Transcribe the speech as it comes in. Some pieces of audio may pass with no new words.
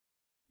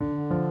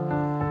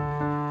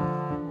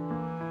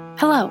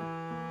Hello,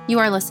 you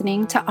are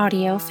listening to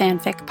Audio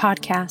Fanfic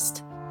Podcast.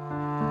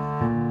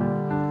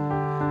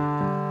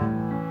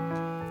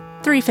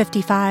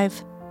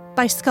 355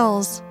 by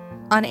Skulls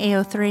on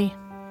AO3.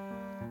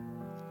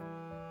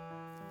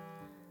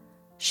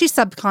 She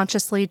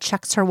subconsciously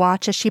checks her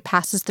watch as she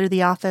passes through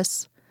the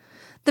office.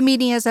 The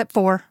meeting is at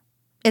 4.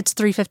 It's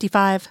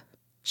 3:55.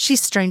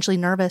 She's strangely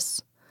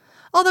nervous,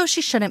 although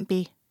she shouldn't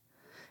be.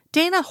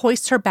 Dana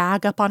hoists her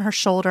bag up on her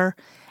shoulder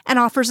and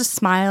offers a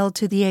smile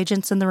to the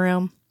agents in the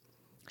room.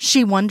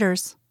 She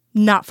wonders,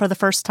 not for the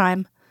first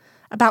time,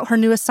 about her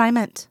new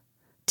assignment.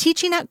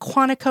 Teaching at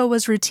Quantico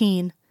was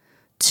routine.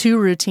 Too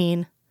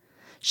routine.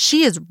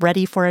 She is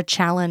ready for a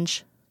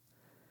challenge.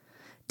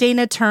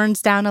 Dana turns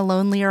down a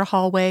lonelier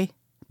hallway,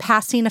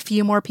 passing a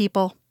few more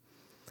people.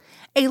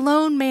 A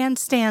lone man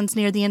stands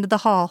near the end of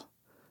the hall,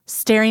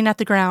 staring at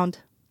the ground.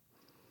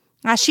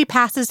 As she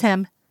passes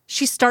him,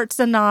 she starts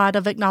a nod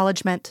of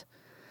acknowledgement.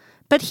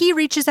 But he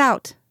reaches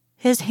out,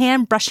 his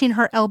hand brushing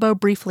her elbow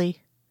briefly.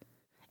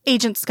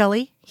 "Agent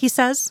Scully," he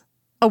says.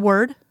 "A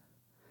word?"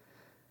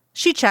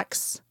 She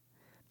checks.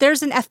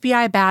 There's an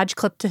FBI badge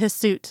clipped to his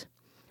suit.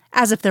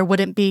 As if there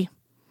wouldn't be.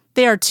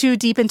 They are too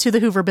deep into the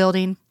Hoover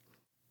building.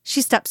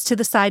 She steps to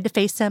the side to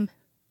face him.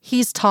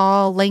 He's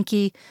tall,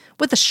 lanky,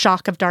 with a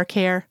shock of dark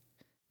hair.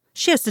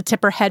 She has to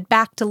tip her head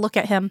back to look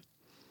at him.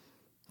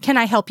 "Can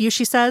I help you?"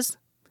 she says,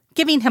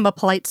 giving him a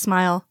polite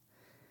smile.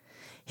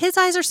 His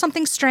eyes are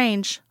something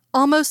strange,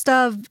 almost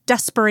of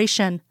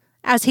desperation,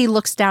 as he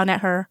looks down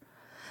at her,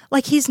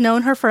 like he's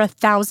known her for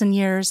 1,000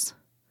 years.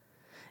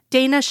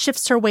 Dana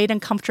shifts her weight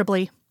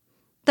uncomfortably.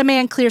 The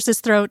man clears his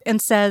throat and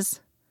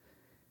says,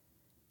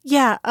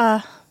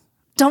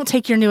 don't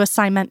take your new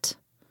assignment."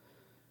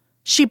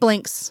 She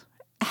blinks.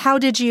 "How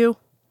did you?"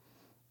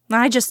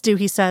 "I just do,"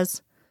 he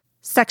says.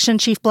 "Section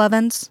Chief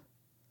Blevins.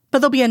 But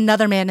there'll be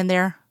another man in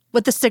there,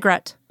 with the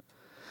cigarette."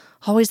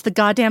 "Always the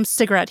goddamn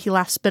cigarette," he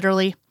laughs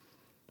bitterly.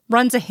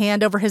 Runs a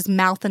hand over his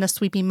mouth in a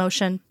sweeping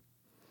motion.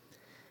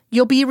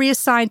 "You'll be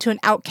reassigned to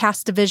an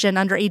outcast division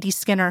under A.D.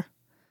 Skinner.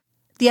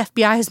 The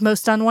FBI's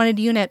most unwanted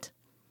unit."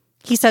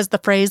 He says the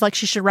phrase like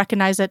she should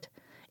recognize it.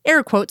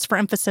 Air quotes for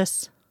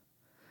emphasis.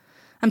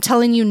 "I'm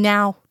telling you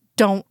now,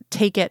 don't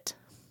take it."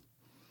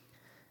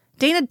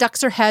 Dana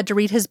ducks her head to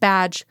read his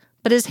badge,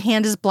 but his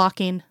hand is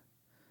blocking.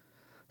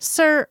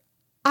 "Sir,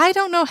 I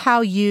don't know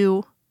how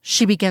you,"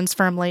 she begins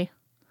firmly.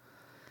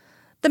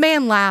 The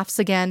man laughs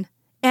again,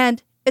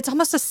 and it's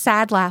almost a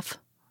sad laugh,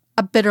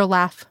 a bitter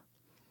laugh.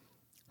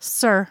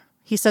 "Sir,"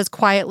 he says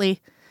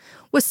quietly,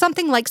 with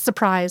something like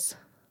surprise.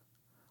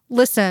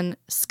 "Listen,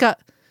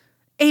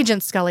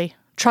 Agent Scully,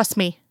 trust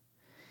me."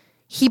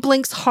 He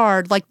blinks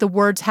hard like the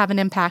words have an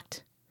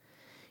impact.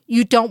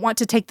 "You don't want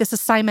to take this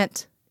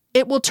assignment.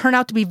 It will turn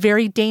out to be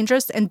very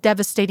dangerous and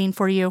devastating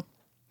for you."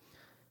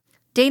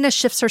 Dana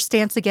shifts her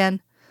stance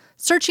again,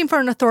 searching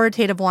for an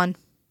authoritative one.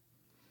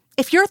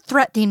 "If you're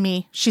threatening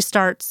me," she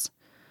starts,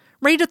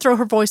 ready to throw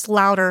her voice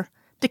louder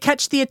to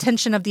catch the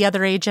attention of the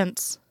other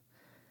agents.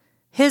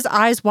 His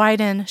eyes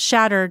widen,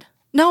 shattered.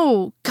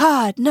 "No,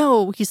 God,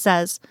 no," he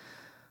says.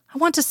 "I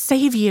want to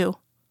save you."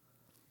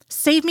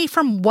 "Save me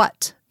from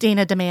what?"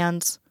 Dana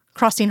demands,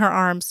 crossing her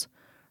arms.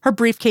 Her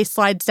briefcase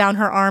slides down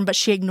her arm, but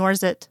she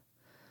ignores it.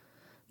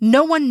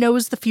 "No one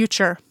knows the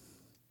future."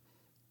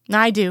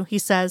 "I do," he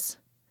says.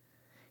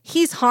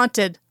 He's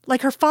haunted,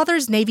 like her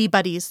father's Navy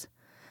buddies,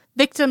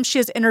 victims she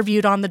has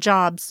interviewed on the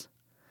jobs.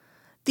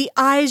 The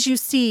eyes you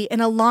see in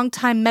a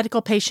long-time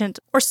medical patient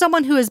or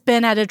someone who has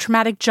been at a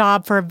traumatic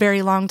job for a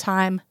very long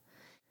time.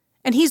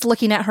 And he's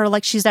looking at her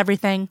like she's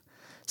everything,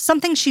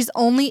 something she's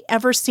only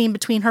ever seen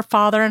between her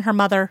father and her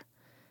mother.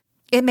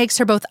 It makes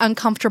her both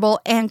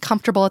uncomfortable and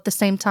comfortable at the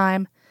same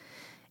time.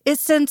 It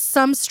sends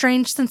some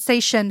strange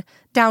sensation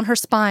down her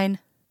spine.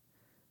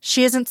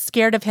 She isn't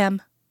scared of him,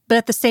 but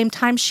at the same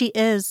time she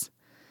is.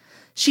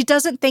 She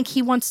doesn't think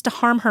he wants to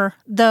harm her,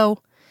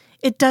 though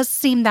it does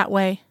seem that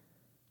way.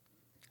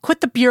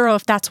 "Quit the Bureau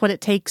if that's what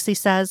it takes," he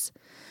says.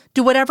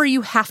 "Do whatever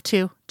you have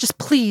to. Just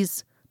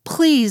please,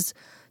 please,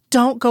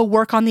 don't go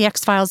work on the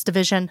X-Files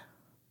division."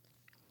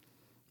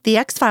 The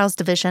X-Files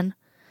division?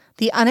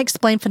 The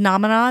unexplained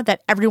phenomena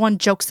that everyone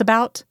jokes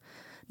about?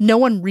 No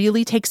one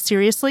really takes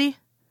seriously?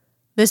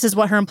 This is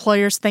what her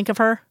employers think of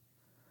her?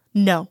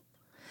 No.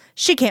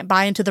 She can't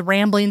buy into the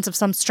ramblings of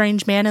some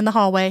strange man in the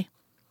hallway.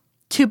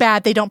 Too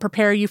bad they don't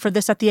prepare you for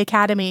this at the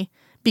academy,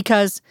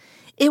 because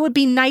it would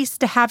be nice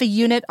to have a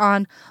unit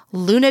on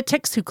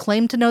lunatics who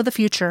claim to know the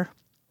future.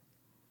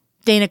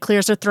 Dana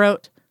clears her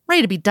throat,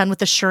 ready to be done with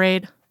the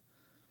charade.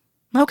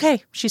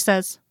 "Okay," she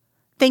says.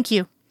 "Thank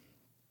you."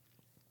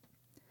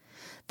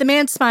 The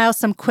man smiles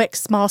some quick,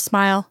 small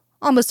smile,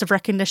 almost of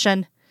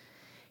recognition.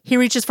 He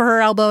reaches for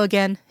her elbow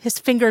again, his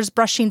fingers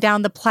brushing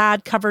down the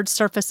plaid-covered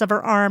surface of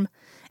her arm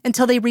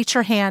until they reach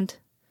her hand.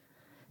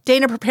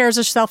 Dana prepares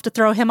herself to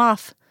throw him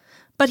off,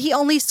 but he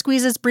only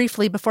squeezes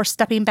briefly before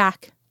stepping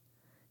back.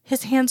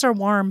 His hands are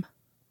warm.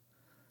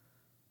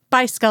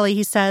 "Bye, Scully,"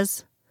 he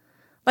says,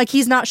 like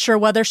he's not sure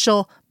whether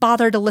she'll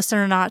bother to listen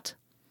or not,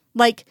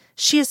 like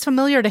she is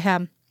familiar to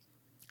him.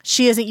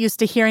 She isn't used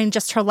to hearing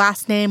just her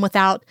last name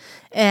without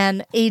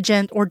an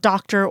agent or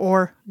doctor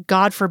or,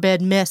 God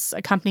forbid, miss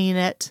accompanying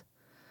it.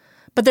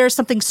 But there is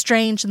something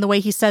strange in the way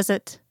he says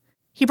it.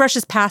 He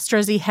brushes past her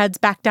as he heads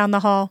back down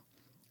the hall.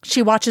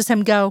 She watches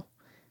him go.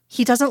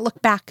 He doesn't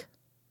look back.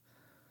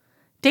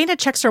 Dana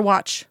checks her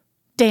watch.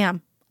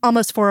 Damn,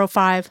 almost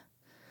 4:05.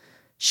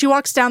 She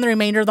walks down the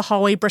remainder of the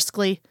hallway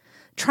briskly,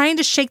 trying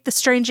to shake the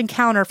strange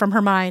encounter from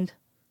her mind.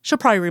 She'll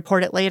probably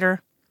report it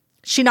later.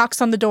 She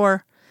knocks on the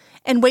door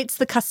and waits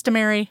the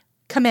customary,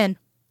 "Come in."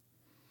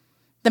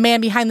 The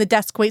man behind the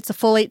desk waits a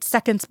full 8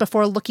 seconds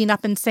before looking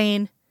up and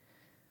saying,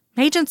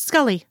 "Agent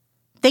Scully,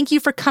 thank you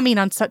for coming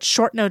on such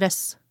short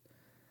notice."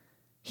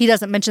 He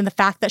doesn't mention the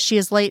fact that she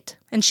is late,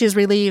 and she is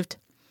relieved.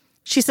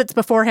 She sits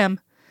before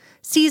him,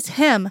 sees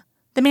him,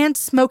 the man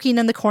smoking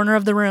in the corner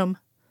of the room.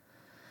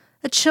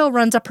 A chill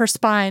runs up her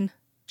spine.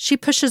 She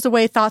pushes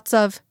away thoughts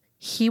of,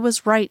 he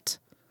was right.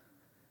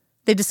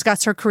 They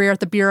discuss her career at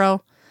the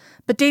Bureau,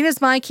 but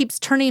Dana's mind keeps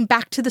turning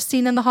back to the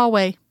scene in the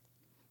hallway.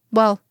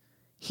 Well,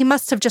 he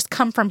must have just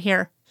come from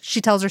here,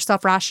 she tells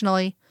herself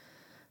rationally.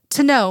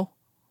 To know,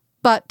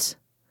 but...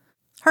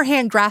 Her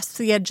hand grasps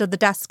the edge of the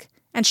desk,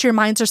 and she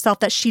reminds herself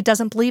that she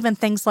doesn't believe in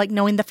things like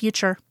knowing the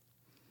future.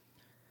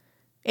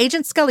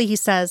 "Agent Scully," he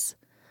says,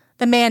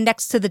 the man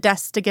next to the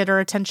desk to get her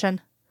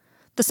attention.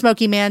 The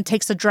smoky man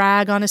takes a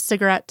drag on his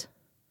cigarette.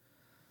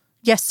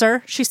 "Yes,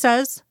 sir," she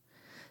says,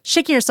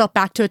 shaking herself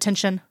back to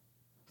attention.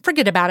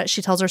 Forget about it,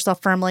 she tells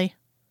herself firmly.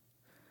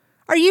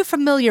 "Are you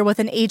familiar with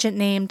an agent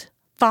named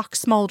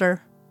Fox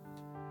Mulder?"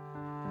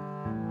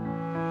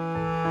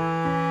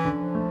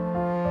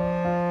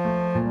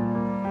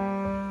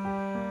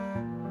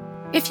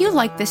 If you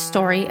like this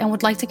story and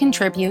would like to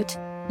contribute,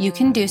 you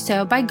can do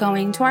so by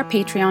going to our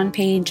Patreon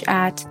page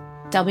at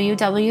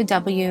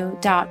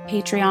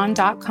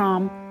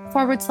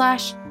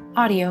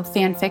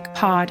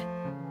www.patreon.com/audiofanficpod.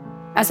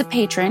 As a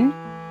patron,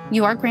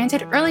 you are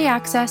granted early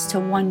access to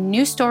one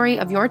new story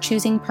of your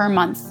choosing per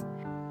month.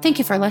 Thank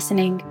you for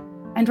listening,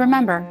 and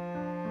remember,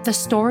 the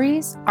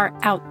stories are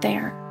out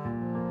there.